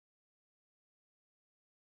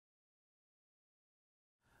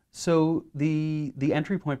So the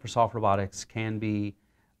entry point for soft robotics can be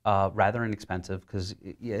rather inexpensive because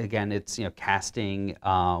again it's casting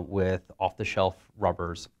with off-the-shelf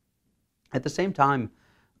rubbers. At the same time,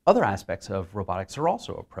 other aspects of robotics are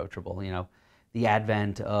also approachable. The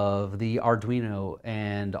advent of the Arduino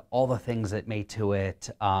and all the things that made to it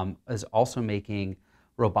is also making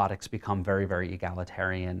robotics become very, very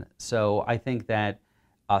egalitarian. So I think that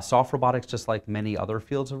soft robotics, just like many other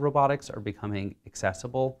fields of robotics, are becoming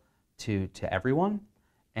accessible to everyone,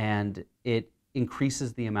 and it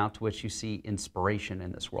increases the amount to which you see inspiration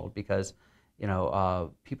in this world because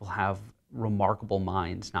people have remarkable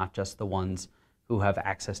minds, not just the ones who have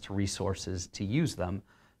access to resources to use them.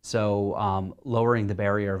 So lowering the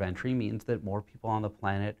barrier of entry means that more people on the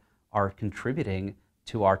planet are contributing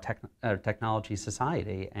to our technology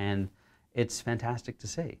society, and it's fantastic to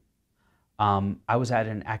see. I was at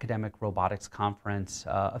an academic robotics conference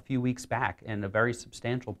a few weeks back, and a very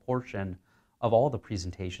substantial portion of all the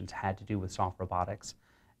presentations had to do with soft robotics.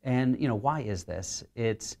 And why is this?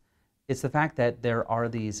 It's the fact that there are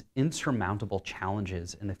these insurmountable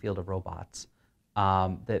challenges in the field of robots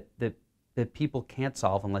that people can't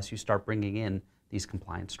solve unless you start bringing in these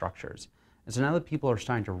compliance structures. And so now that people are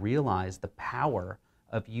starting to realize the power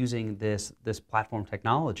of using this platform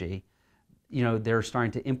technology, they're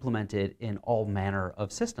starting to implement it in all manner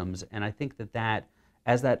of systems. And I think that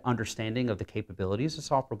as that understanding of the capabilities of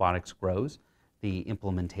soft robotics grows, the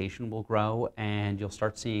implementation will grow, and you'll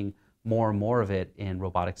start seeing more and more of it in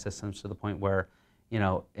robotic systems to the point where,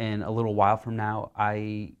 in a little while from now,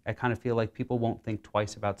 I kind of feel like people won't think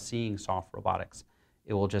twice about seeing soft robotics.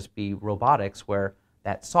 It will just be robotics where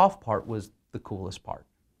that soft part was the coolest part.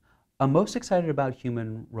 I'm most excited about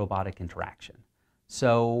human robotic interaction.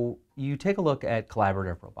 So you take a look at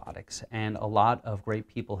collaborative robotics, and a lot of great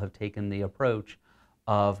people have taken the approach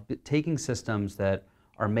of taking systems that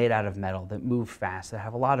are made out of metal, that move fast, that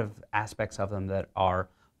have a lot of aspects of them that are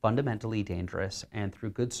fundamentally dangerous, and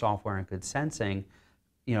through good software and good sensing,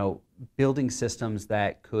 building systems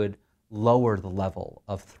that could lower the level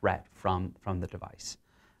of threat from the device.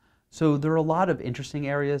 So there are a lot of interesting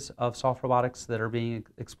areas of soft robotics that are being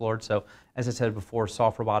explored. So as I said before,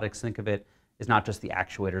 soft robotics, think of it as not just the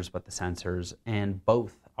actuators, but the sensors, and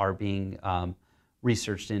both are being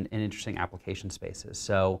researched in interesting application spaces.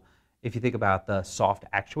 So if you think about the soft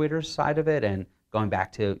actuators side of it and going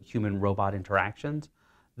back to human-robot interactions,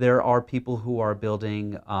 there are people who are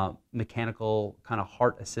building mechanical kind of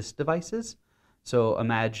heart assist devices. So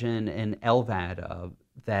imagine an LVAD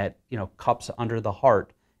that cups under the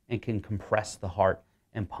heart and can compress the heart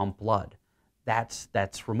and pump blood.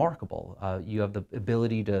 That's remarkable. You have the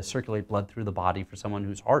ability to circulate blood through the body for someone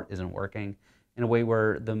whose heart isn't working in a way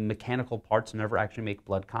where the mechanical parts never actually make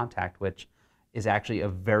blood contact, which is actually a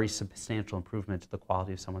very substantial improvement to the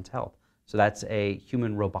quality of someone's health. So that's a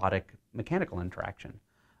human-robotic mechanical interaction.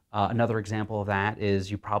 Another example of that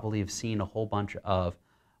is you probably have seen a whole bunch of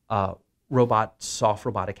soft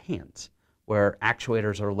robotic hands, where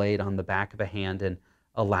actuators are laid on the back of a hand and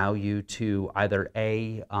allow you to either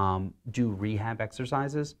do rehab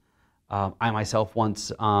exercises. I myself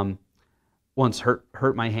once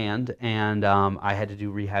hurt my hand, and I had to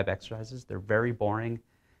do rehab exercises. They're very boring.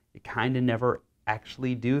 You kind of never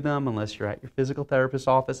actually do them unless you're at your physical therapist's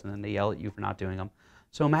office, and then they yell at you for not doing them.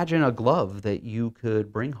 So imagine a glove that you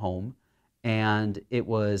could bring home, and it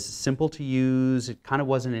was simple to use. It kind of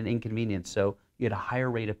wasn't an inconvenience. So you had a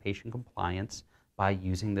higher rate of patient compliance by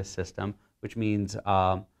using this system, which means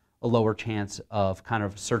a lower chance of kind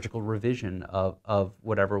of surgical revision of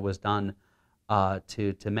whatever was done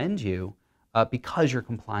to mend you because you're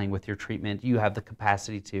complying with your treatment. You have the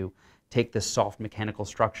capacity to take this soft mechanical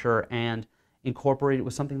structure and incorporate it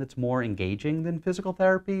with something that's more engaging than physical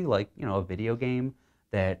therapy, like a video game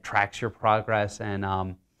that tracks your progress and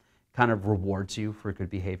kind of rewards you for good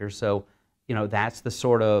behavior. So that's the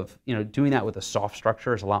sort of, doing that with a soft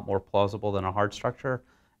structure is a lot more plausible than a hard structure.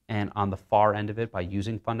 And on the far end of it, by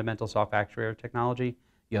using fundamental soft actuator technology,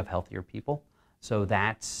 you have healthier people. So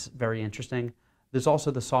that's very interesting. There's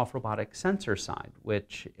also the soft robotic sensor side,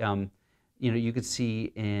 which you could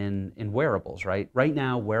see in wearables, right? Right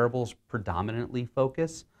now, wearables predominantly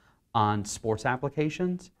focus on sports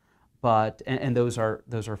applications, and those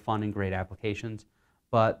are fun and great applications.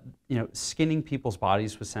 But skinning people's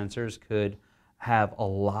bodies with sensors could have a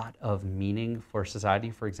lot of meaning for society.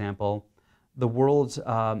 For example, the world's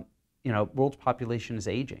population is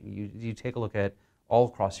aging. You take a look at all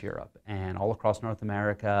across Europe and all across North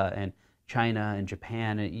America and China and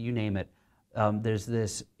Japan, and you name it. There's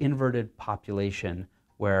this inverted population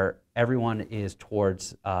where everyone is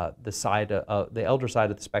towards the elder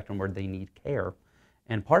side of the spectrum where they need care.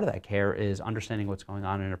 And part of that care is understanding what's going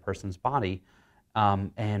on in a person's body.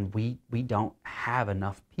 And we don't have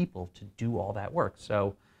enough people to do all that work.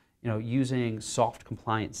 So, using soft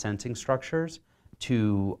compliant sensing structures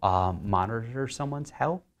to monitor someone's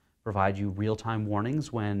health, provide you real-time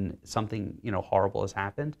warnings when something horrible has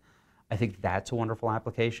happened, I think that's a wonderful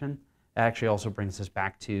application. It actually also brings us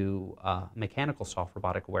back to mechanical soft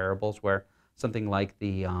robotic wearables, where something like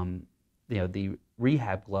the the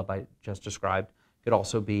rehab glove I just described could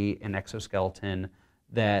also be an exoskeleton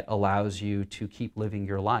that allows you to keep living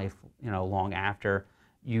your life, long after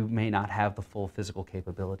you may not have the full physical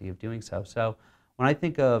capability of doing so. So when I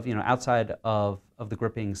think of, outside of the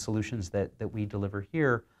gripping solutions that we deliver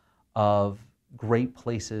here, of great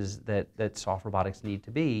places that soft robotics need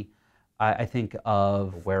to be, I think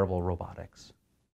of wearable robotics.